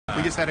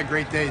We just had a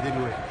great day,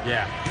 didn't we?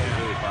 Yeah, it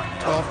was really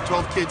fun.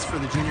 12 kids for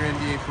the junior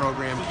NBA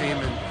program came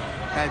and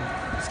had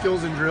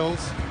skills and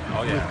drills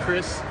with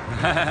Chris.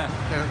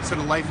 It's a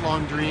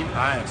lifelong dream.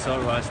 I am so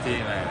rusty,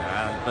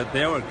 man. But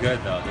they were good,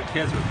 though. The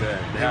kids were good.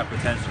 They have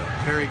potential.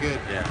 Very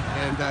good. Yeah.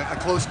 And a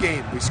close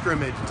game. We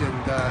scrimmaged, and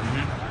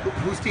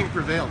whose team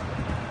prevailed?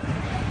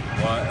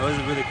 Well, it was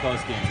a really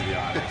close game, to be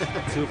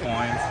honest. 2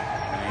 points.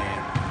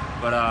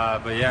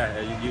 But yeah,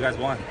 you guys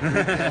won.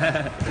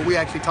 Well, we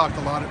actually talked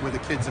a lot with the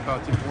kids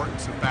about the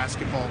importance of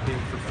basketball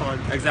being for fun.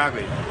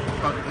 Exactly.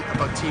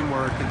 About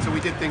teamwork, and so we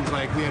did things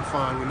like we had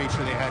fun. We made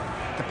sure they had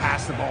to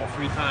pass the ball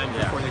 3 times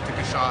before they took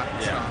a shot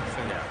and stuff.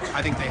 And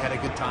I think they had a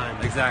good time.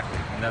 Exactly,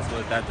 and that's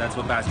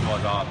what basketball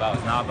is all about.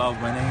 It's not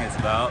about winning; it's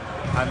about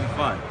having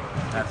fun.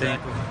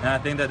 And I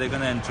think that they're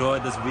gonna enjoy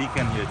this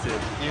weekend here too.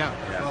 Yeah.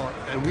 Well,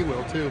 and we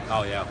will too.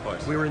 Oh yeah, of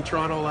course. We were in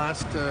Toronto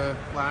last year.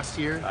 Last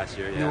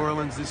year, yeah. New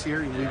Orleans this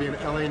year. You leave in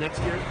LA next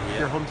year. Yeah.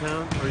 Your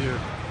hometown or your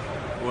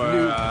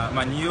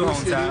my new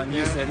hometown,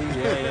 new city.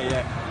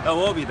 Yeah. Oh,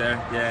 we'll be there.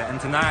 Yeah. And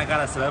tonight I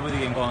got a celebrity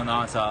game going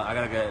on, so I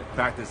gotta get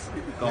practice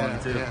going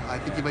too. Yeah. I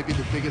think you might be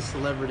the biggest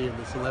celebrity in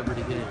the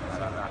celebrity game.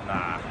 So.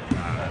 Nah.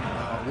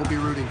 We'll be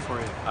rooting for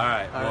you. All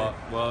right.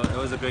 Well, it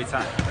was a great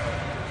time.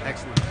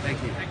 Excellent.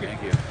 Thank you.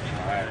 Thank you.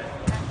 All right.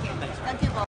 Thank you.